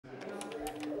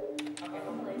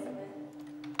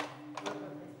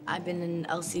I've been in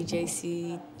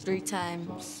LCJC 3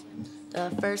 times.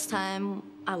 The first time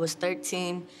I was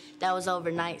 13. That was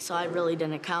overnight, so I really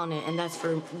didn't count it, and that's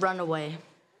for runaway.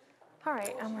 All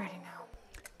right, I'm ready now.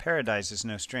 Paradise is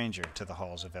no stranger to the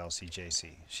halls of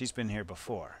LCJC. She's been here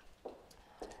before.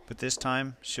 But this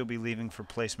time, she'll be leaving for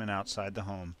placement outside the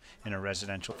home in a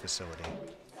residential facility.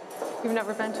 You've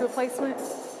never been to a placement?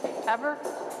 Ever?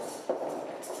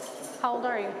 How old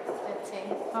are you? 15.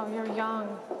 Oh, you're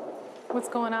young. What's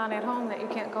going on at home that you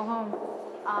can't go home?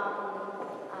 Well,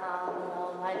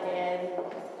 my dad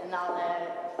and all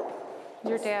that.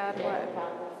 Your dad, what?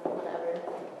 Whatever.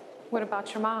 What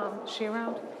about your mom? Is she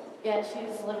around? Yeah,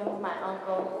 she's living with my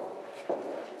uncle.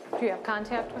 Do you have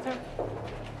contact with her?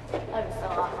 Every so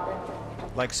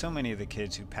often. Like so many of the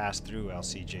kids who pass through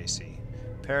LCJC,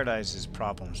 Paradise's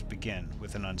problems begin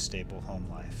with an unstable home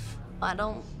life. I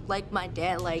don't like my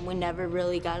dad. Like, we never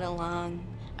really got along.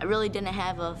 I really didn't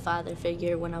have a father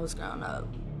figure when I was growing up.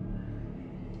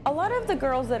 A lot of the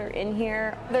girls that are in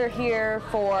here, they're here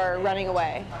for running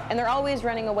away. And they're always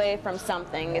running away from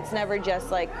something. It's never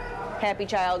just like happy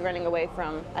child running away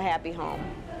from a happy home.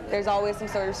 There's always some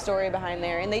sort of story behind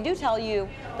there. And they do tell you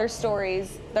their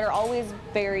stories that are always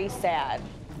very sad.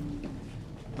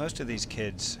 Most of these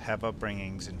kids have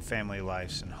upbringings and family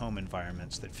lives and home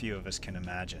environments that few of us can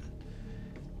imagine.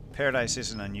 Paradise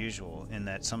isn't unusual in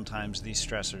that sometimes these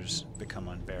stressors become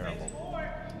unbearable.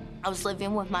 I was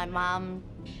living with my mom,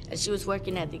 and she was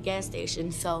working at the gas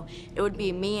station, so it would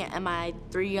be me and my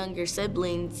 3 younger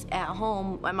siblings at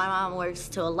home when my mom works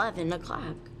till 11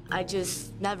 o'clock. I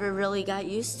just never really got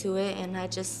used to it, and I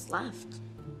just left.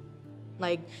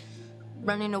 Like,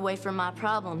 running away from my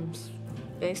problems,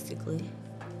 basically.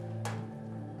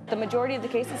 The majority of the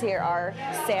cases here are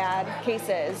sad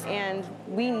cases, and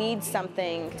we need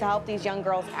something to help these young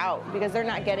girls out because they're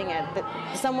not getting it.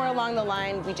 Somewhere along the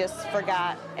line, we just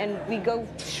forgot, and we go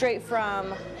straight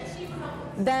from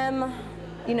them,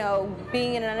 you know,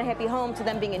 being in an unhappy home to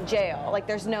them being in jail. Like,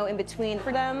 there's no in-between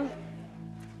for them.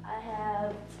 I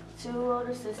have 2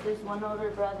 older sisters, 1 older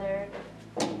brother,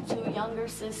 2 younger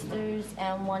sisters,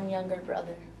 and 1 younger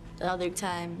brother. The other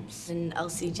times in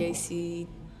LCJC,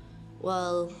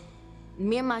 well,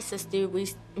 me and my sister, we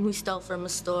stole from a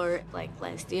store like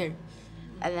last year.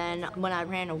 And then when I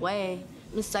ran away,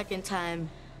 the second time,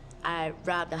 I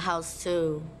robbed a house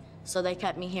too. So they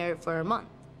kept me here for a month.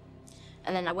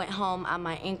 And then I went home on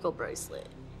my ankle bracelet.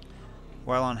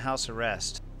 While on house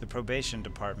arrest, the probation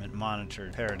department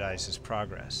monitored Paradise's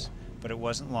progress, but it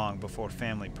wasn't long before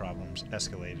family problems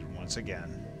escalated once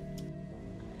again.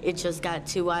 It just got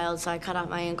too wild, so I cut off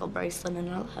my ankle bracelet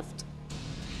and I left.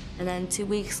 And then 2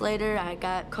 weeks later, I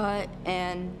got caught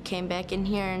and came back in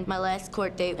here. And my last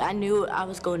court date, I knew I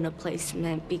was going to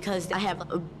placement because I have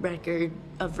a record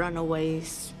of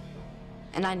runaways.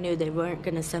 And I knew they weren't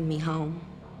going to send me home.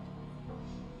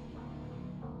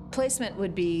 Placement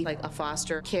would be like a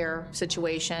foster care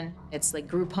situation. It's like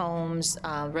group homes,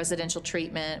 residential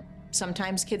treatment.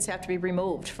 Sometimes kids have to be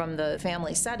removed from the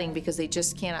family setting because they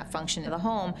just cannot function in the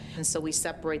home. And so we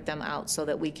separate them out so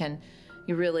that we can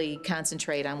really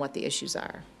concentrate on what the issues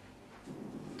are.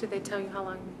 Did they tell you how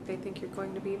long they think you're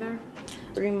going to be there?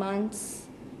 3 months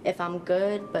if I'm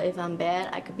good, but if I'm bad,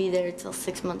 I could be there until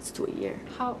 6 months to a year.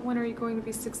 When are you going to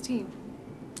be 16?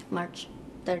 March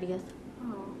 30th.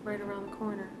 Oh, right around the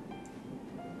corner.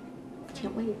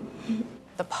 Can't wait.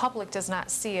 The public does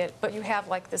not see it, but you have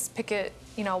like this picket,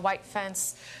 you know, white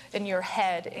fence in your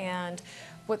head, and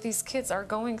what these kids are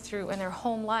going through in their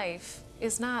home life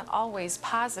is not always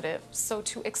positive. So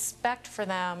to expect for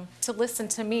them to listen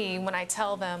to me when I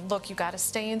tell them, look, you gotta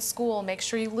stay in school, make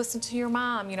sure you listen to your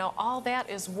mom, you know, all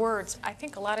that is words. I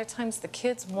think a lot of times the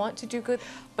kids want to do good,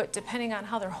 but depending on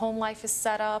how their home life is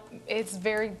set up, it's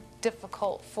very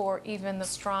difficult for even the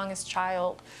strongest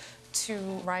child to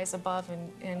rise above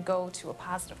and go to a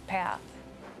positive path.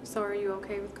 So are you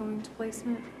okay with going to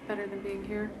placement? Better than being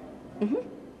here?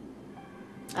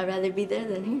 Mm-hmm. I'd rather be there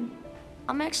than here.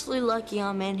 I'm actually lucky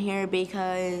I'm in here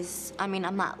because, I mean,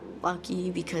 I'm not lucky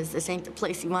because this ain't the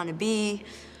place you want to be,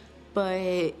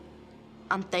 but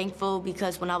I'm thankful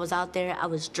because when I was out there, I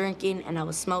was drinking and I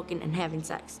was smoking and having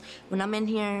sex. When I'm in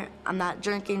here, I'm not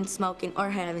drinking, smoking,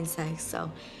 or having sex,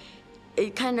 so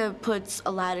it kind of puts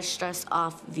a lot of stress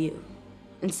off of you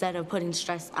instead of putting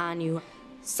stress on you.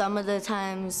 Some of the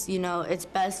times, you know, it's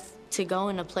best to go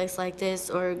in a place like this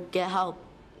or get help.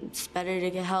 It's better to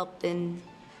get help than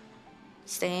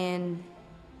stay in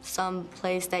some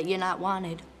place that you're not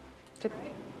wanted.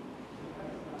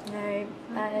 All right,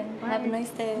 bye. Have a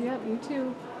nice day. Yep, you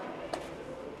too.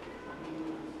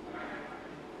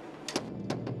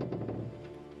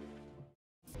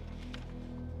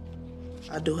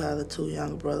 I do have the 2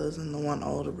 younger brothers and the 1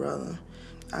 older brother.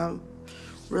 I've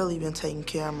really been taking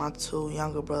care of my 2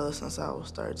 younger brothers since I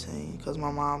was 13 because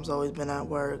my mom's always been at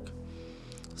work.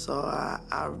 So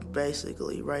I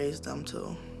basically raised them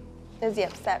too. Is he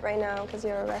upset right now because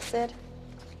you were arrested?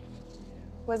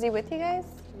 Was he with you guys?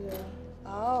 Yeah.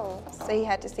 Oh, so he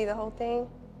had to see the whole thing?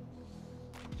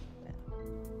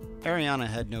 Ariana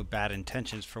had no bad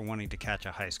intentions for wanting to catch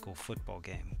a high school football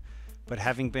game, but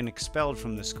having been expelled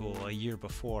from the school a year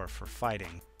before for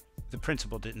fighting, the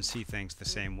principal didn't see things the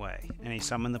same way, and he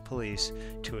summoned the police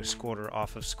to escort her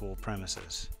off of school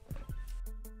premises.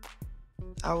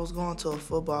 I was going to a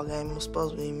football game. It was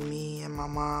supposed to be me and my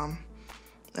mom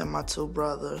and my 2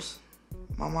 brothers.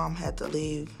 My mom had to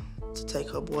leave to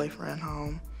take her boyfriend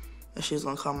home, and she was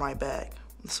gonna come right back.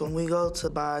 So when we go to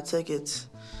buy tickets,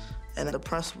 and the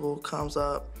principal comes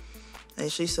up,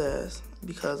 and she says,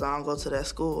 because I don't go to that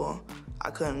school, I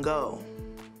couldn't go.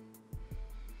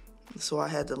 So I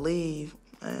had to leave,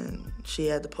 and she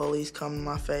had the police come to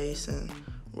my face and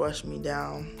rush me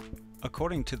down.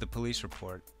 According to the police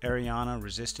report, Ariana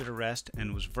resisted arrest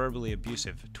and was verbally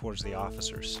abusive towards the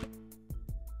officers.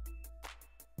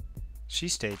 She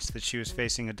states that she was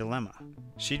facing a dilemma.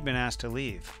 She'd been asked to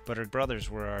leave, but her brothers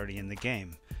were already in the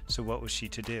game, so what was she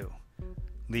to do?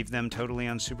 Leave them totally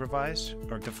unsupervised,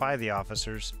 or defy the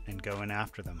officers and go in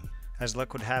after them? As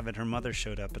luck would have it, her mother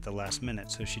showed up at the last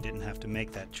minute, so she didn't have to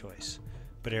make that choice.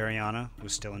 But Ariana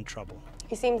was still in trouble.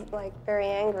 He seems like very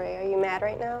angry. Are you mad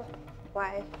right now?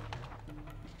 Why?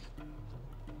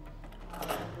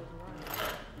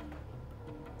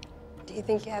 Do you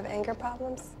think you have anger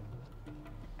problems?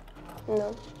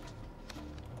 No.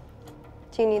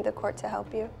 Do you need the court to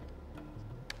help you?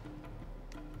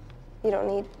 You don't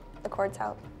need the court's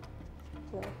help?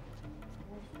 No.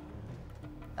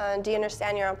 Do you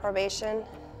understand you're on probation?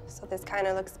 So this kind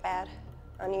of looks bad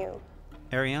on you.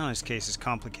 Ariana's case is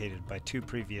complicated by 2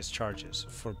 previous charges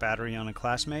for battery on a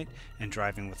classmate and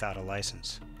driving without a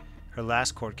license. Her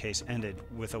last court case ended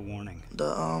with a warning.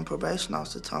 The probation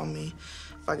officer told me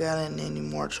if I got in any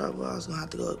more trouble, I was gonna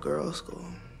have to go to girls' school.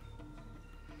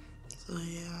 So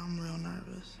yeah, I'm real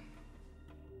nervous.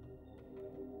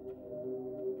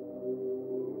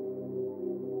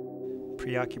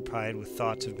 Preoccupied with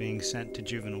thoughts of being sent to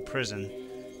juvenile prison,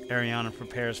 Ariana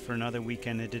prepares for another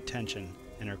weekend of detention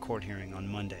and her court hearing on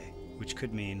Monday, which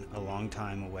could mean a long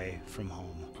time away from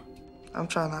home. I'm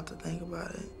trying not to think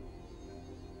about it.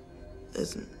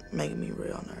 It's making me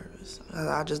real nervous.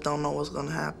 I just don't know what's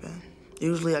gonna happen.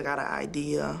 Usually I got an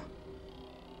idea.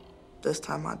 This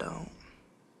time I don't.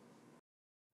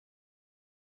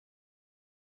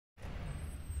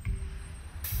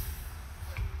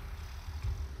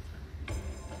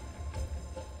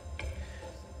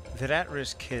 That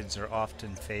at-risk kids are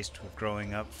often faced with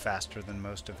growing up faster than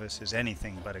most of us is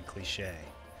anything but a cliche.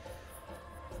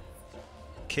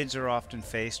 Kids are often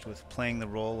faced with playing the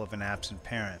role of an absent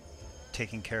parent,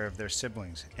 taking care of their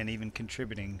siblings, and even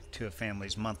contributing to a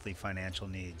family's monthly financial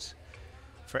needs.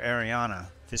 For Ariana,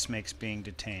 this makes being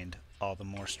detained all the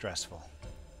more stressful.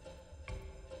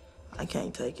 I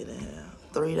can't take it in here.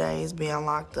 3 days being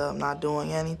locked up, not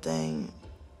doing anything,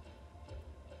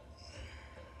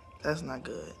 that's not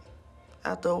good.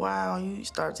 After a while, you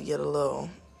start to get a little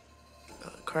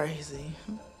crazy.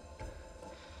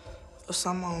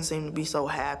 Some of them seem to be so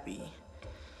happy.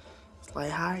 It's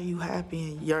like, how are you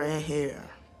happy and you're in here?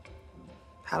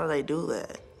 How do they do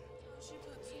that?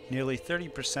 Nearly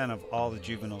 30% of all the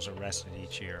juveniles arrested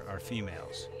each year are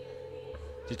females.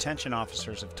 Detention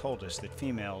officers have told us that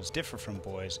females differ from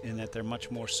boys in that they're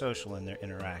much more social in their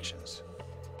interactions.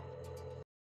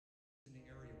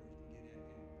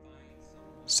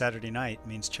 Saturday night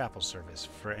means chapel service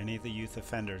for any of the youth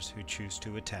offenders who choose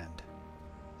to attend.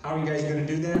 How are you guys going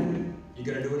to do that? You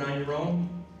going to do it on your own?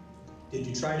 Did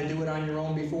you try to do it on your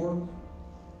own before?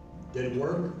 Did it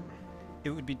work? It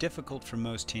would be difficult for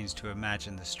most teens to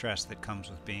imagine the stress that comes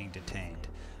with being detained,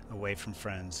 away from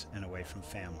friends and away from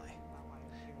family.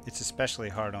 It's especially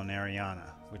hard on Ariana,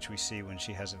 which we see when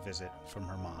she has a visit from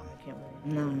her mom.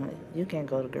 No, you can't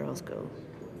go to girls' school.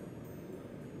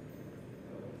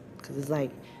 Because it's like,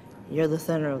 you're the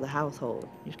center of the household.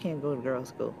 You can't go to girls'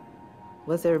 school.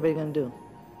 What's everybody gonna do?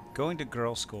 Going to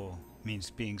girls' school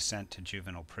means being sent to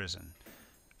juvenile prison,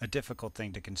 a difficult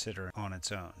thing to consider on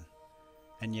its own.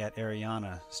 And yet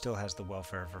Ariana still has the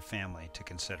welfare of her family to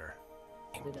consider.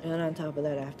 And on top of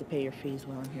that, I have to pay your fees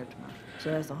while I'm here tomorrow.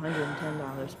 So that's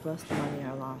 $110 plus the money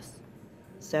I lost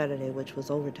Saturday, which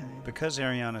was overtime. Because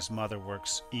Ariana's mother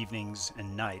works evenings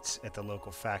and nights at the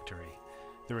local factory,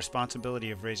 the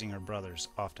responsibility of raising her brothers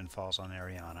often falls on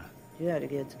Ariana. You got to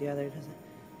get it together because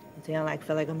See, I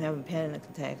feel like I'm having panic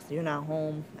attacks. You're not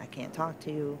home. I can't talk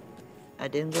to you. I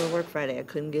didn't go to work Friday. I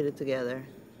couldn't get it together.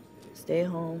 Stay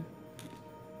home.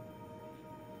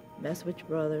 Mess with your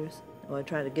brothers. Or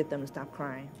try to get them to stop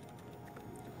crying.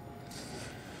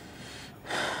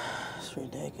 It's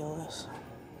ridiculous.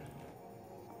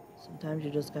 Sometimes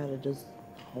you just gotta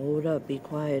hold up, be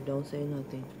quiet, don't say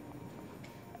nothing.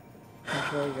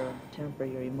 Control your temper,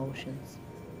 your emotions.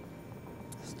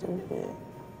 Stupid.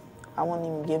 I wasn't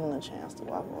even given a chance to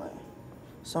walk away.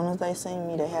 As soon as they seen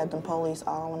me, they had the police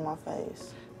all in my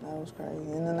face. That was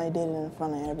crazy. And then they did it in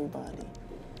front of everybody.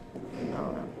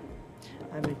 No,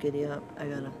 I'm gonna giddy up. I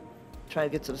gotta try to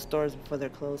get to the stores before they're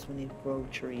closed when they grow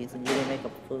trees, and you didn't make a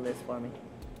food list for me.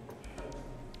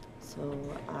 So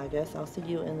I guess I'll see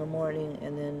you in the morning,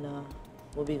 and then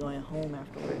we'll be going home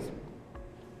afterwards.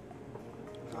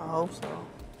 I hope so.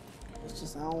 It's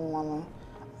just I don't want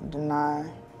to deny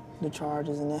the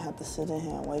charges and then have to sit in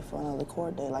here and wait for another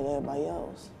court date like everybody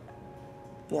else.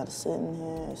 You got to sit in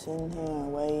here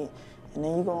and wait, and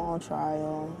then you go on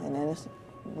trial, and then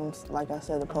it's like I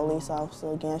said, the police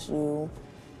officer against you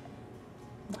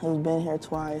who's been here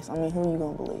twice. I mean, who are you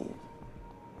gonna believe?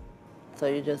 So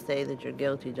you just say that you're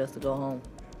guilty just to go home?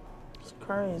 It's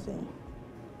crazy.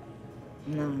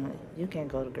 No, you can't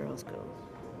go to girls' school.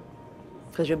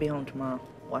 Because you'll be home tomorrow,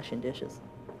 washing dishes,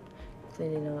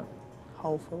 cleaning up.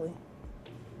 Hopefully.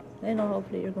 Ain't no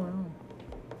hopefully, you're going home.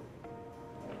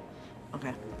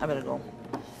 Okay, I better go.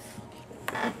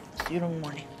 See you in the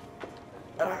morning.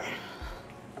 All right.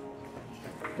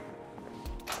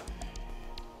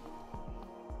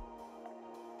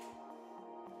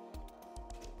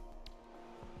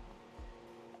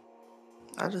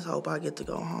 I just hope I get to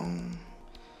go home.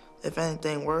 If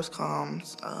anything worse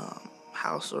comes,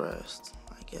 house arrest,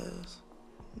 I guess.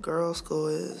 Girls' school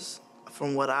is,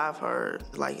 from what I've heard,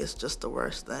 like it's just the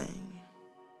worst thing.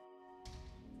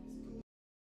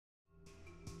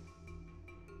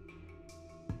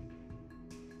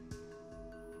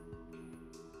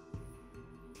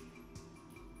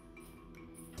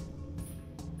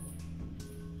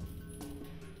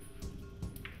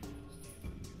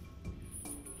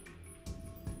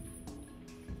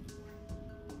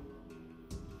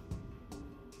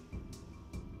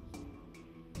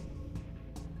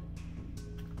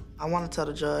 I want to tell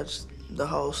the judge the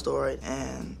whole story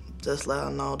and just let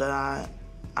her know that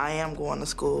I am going to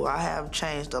school. I have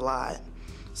changed a lot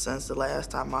since the last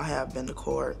time I have been to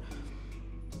court.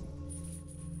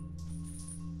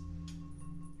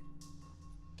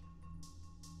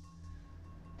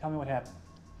 Tell me what happened.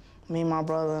 Me, my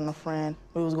brother, and a friend,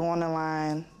 we was going in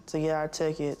line to get our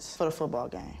tickets for the football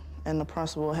game. And the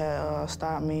principal had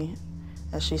stopped me,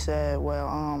 and she said,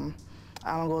 well,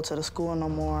 I don't go to the school no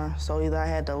more, so either I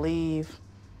had to leave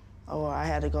or I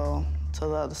had to go to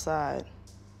the other side.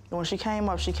 And when she came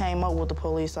up with the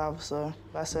police officer.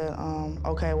 I said,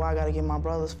 okay, well, I gotta get my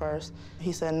brothers first.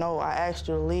 He said, no, I asked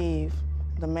you to leave.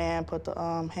 The man put the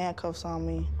handcuffs on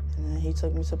me, and then he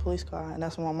took me to the police car, and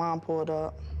that's when my mom pulled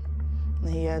up.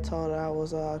 And he had told her I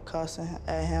was cussing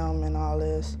at him and all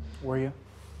this. Were you?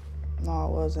 No, I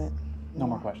wasn't. No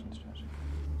more questions, Judge.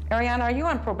 Ariana, are you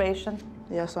on probation?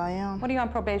 Yes, I am. What are you on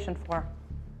probation for?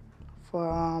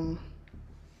 For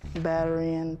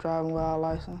battery and driving without a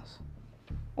license.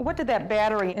 Well, what did that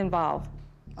battery involve?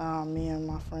 Me and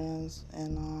my friends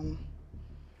and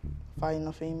fighting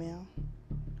a female.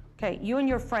 Okay, you and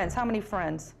your friends, how many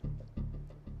friends?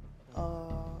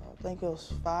 I think it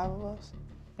was 5 of us.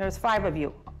 There's 5 of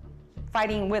you.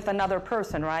 Fighting with another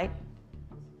person, right?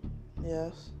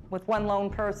 Yes. With one lone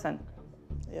person.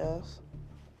 Yes.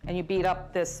 And you beat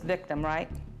up this victim, right?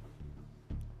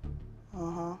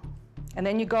 Uh-huh. And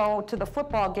then you go to the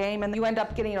football game and you end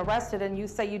up getting arrested and you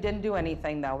say you didn't do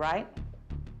anything though, right?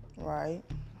 Right.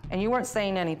 And you weren't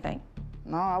saying anything?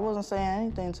 No, I wasn't saying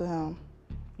anything to him.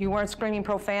 You weren't screaming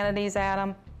profanities at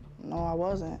him? No, I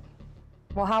wasn't.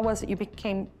 Well, how was it you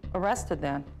became arrested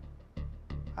then?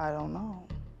 I don't know.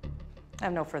 I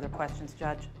have no further questions,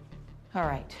 Judge. All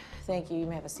right, thank you. You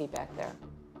may have a seat back there.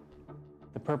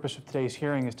 The purpose of today's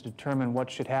hearing is to determine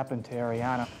what should happen to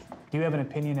Ariana. Do you have an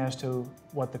opinion as to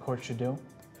what the court should do?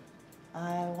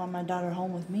 I want my daughter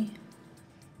home with me.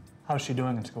 How's she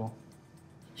doing in school?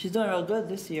 She's doing real good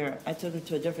this year. I took her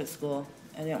to a different school.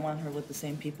 I didn't want her with the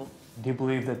same people. Do you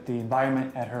believe that the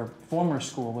environment at her former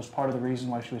school was part of the reason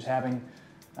why she was having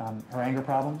her anger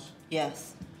problems?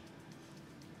 Yes.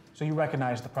 So you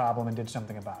recognized the problem and did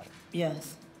something about it?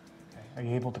 Yes. Okay. Are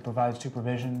you able to provide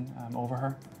supervision over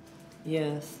her?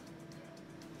 Yes.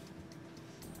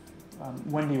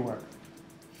 When do you work?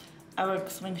 I work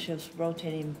swing shifts,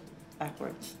 rotating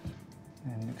backwards.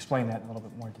 And explain that in a little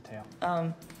bit more detail.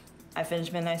 I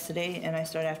finish midnights today, and I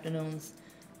start afternoons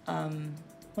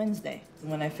Wednesday.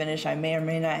 When I finish, I may or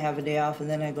may not have a day off, and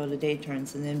then I go to day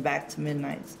turns, and then back to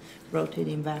midnights,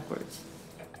 rotating backwards.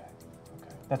 Okay.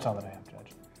 That's all that I have,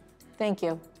 Judge. Thank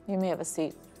you. You may have a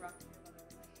seat.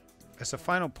 As a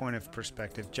final point of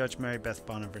perspective, Judge Mary Beth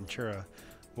Bonaventura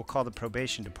will call the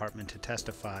probation department to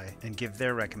testify and give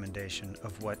their recommendation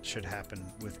of what should happen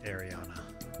with Ariana.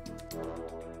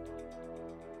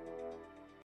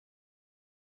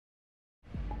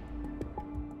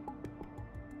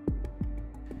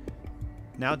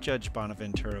 Now Judge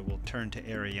Bonaventura will turn to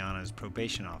Ariana's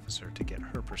probation officer to get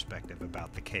her perspective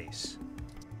about the case.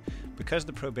 Because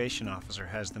the probation officer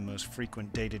has the most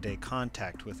frequent day-to-day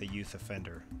contact with a youth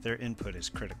offender, their input is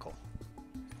critical.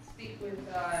 Speak with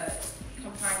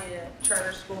Campania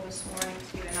Charter School this morning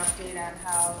to get an update on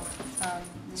how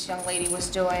this young lady was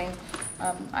doing.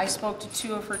 I spoke to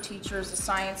two of her teachers, a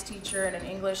science teacher and an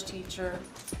English teacher.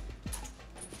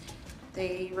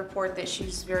 They report that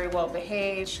she's very well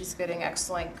behaved, she's getting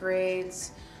excellent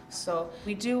grades. So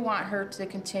we do want her to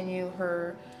continue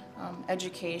her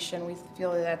education. We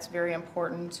feel that that's very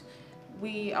important.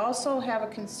 We also have a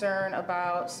concern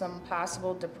about some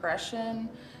possible depression.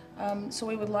 So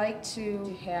we would like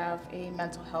to have a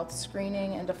mental health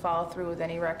screening and to follow through with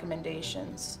any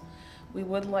recommendations. We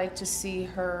would like to see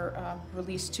her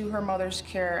released to her mother's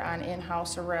care on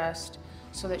in-house arrest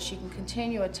so that she can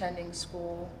continue attending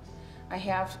school. I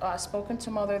have spoken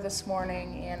to Mother this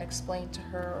morning and explained to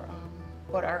her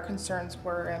what our concerns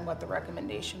were and what the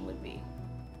recommendation would be.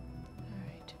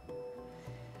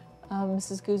 All right.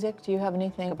 Mrs. Guzik, do you have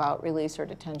anything about release or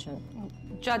detention?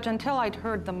 Judge, until I'd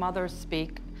heard the mother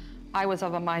speak, I was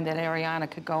of a mind that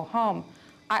Ariana could go home.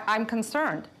 I'm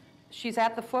concerned. She's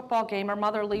at the football game, her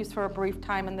mother leaves for a brief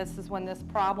time, and this is when this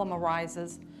problem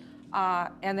arises.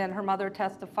 And then her mother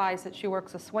testifies that she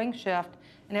works a swing shift,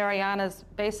 and Ariana's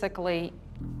basically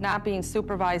not being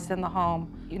supervised in the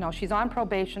home. You know, she's on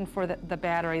probation for the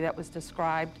battery that was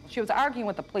described. She was arguing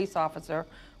with the police officer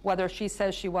whether she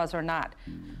says she was or not.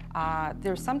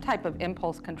 There's some type of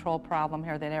impulse control problem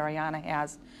here that Ariana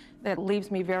has that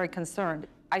leaves me very concerned.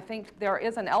 I think there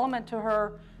is an element to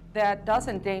her that does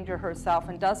endanger herself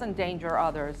and does endanger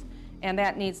others, and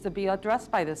that needs to be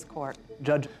addressed by this court.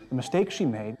 Judge, the mistake she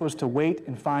made was to wait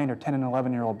and find her 10 and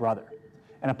 11-year-old brother.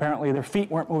 And apparently their feet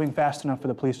weren't moving fast enough for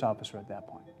the police officer at that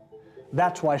point.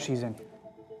 That's why she's in here.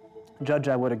 Judge,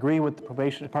 I would agree with the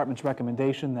probation department's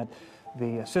recommendation that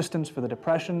the assistance for the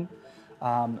depression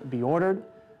be ordered,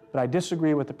 but I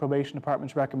disagree with the probation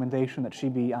department's recommendation that she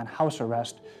be on house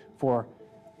arrest for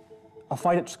a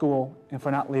fight at school and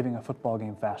for not leaving a football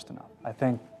game fast enough. I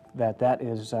think that that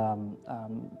is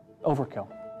overkill.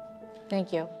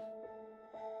 Thank you.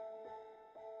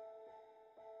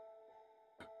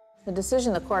 The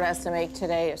decision the court has to make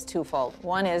today is twofold.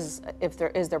 One is if there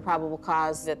is probable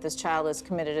cause that this child has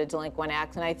committed a delinquent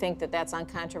act, and I think that that's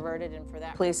uncontroverted, and for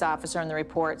that police officer in the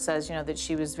report says, you know, that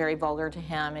she was very vulgar to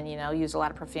him and, you know, used a lot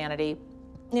of profanity.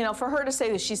 You know, for her to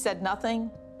say that she said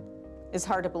nothing is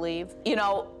hard to believe. You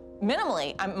know,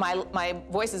 minimally, my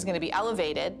voice is going to be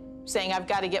elevated, saying I've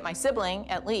got to get my sibling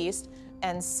at least.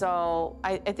 And so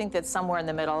I think that somewhere in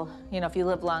the middle, you know, if you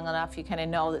live long enough, you kind of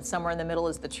know that somewhere in the middle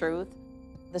is the truth.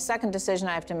 The second decision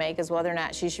I have to make is whether or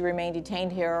not she should remain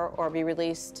detained here or be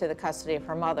released to the custody of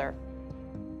her mother.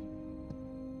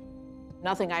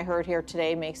 Nothing I heard here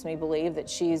today makes me believe that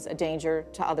she's a danger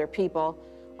to other people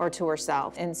or to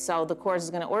herself. And so the court is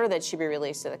going to order that she be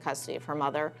released to the custody of her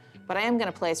mother. But I am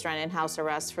going to place her on in-house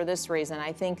arrest for this reason.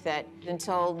 I think that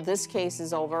until this case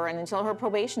is over and until her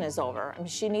probation is over, I mean,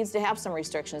 she needs to have some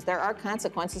restrictions. There are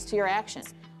consequences to your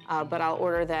actions. But I'll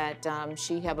order that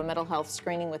she have a mental health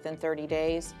screening within 30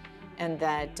 days and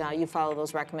that you follow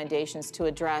those recommendations to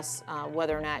address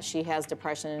whether or not she has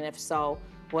depression, and if so,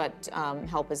 what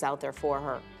help is out there for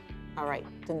her. All right,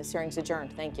 then this hearing's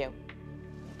adjourned. Thank you.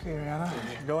 Okay, Ariana,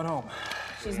 you're going home.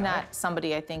 She's not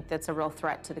somebody, I think, that's a real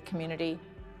threat to the community,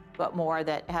 but more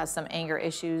that has some anger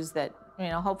issues that, you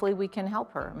know, hopefully we can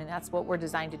help her. I mean, that's what we're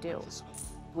designed to do.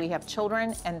 We have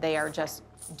children, and they are just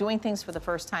doing things for the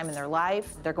first time in their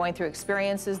life. They're going through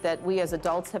experiences that we as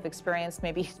adults have experienced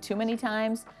maybe too many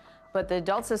times, but the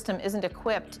adult system isn't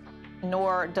equipped,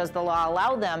 nor does the law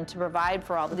allow them to provide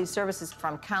for all of these services,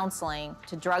 from counseling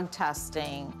to drug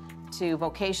testing to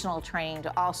vocational training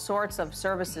to all sorts of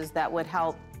services that would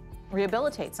help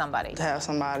rehabilitate somebody. To have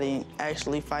somebody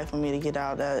actually fight for me to get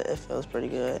out, it feels pretty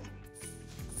good.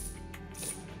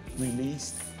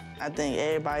 Released? I think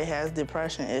everybody has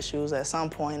depression issues at some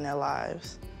point in their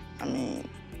lives. I mean,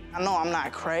 I know I'm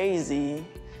not crazy,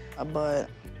 but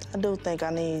I do think I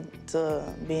need to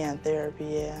be in therapy,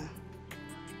 yeah.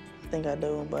 think I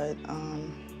do, but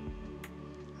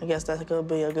I guess that could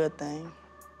be a good thing.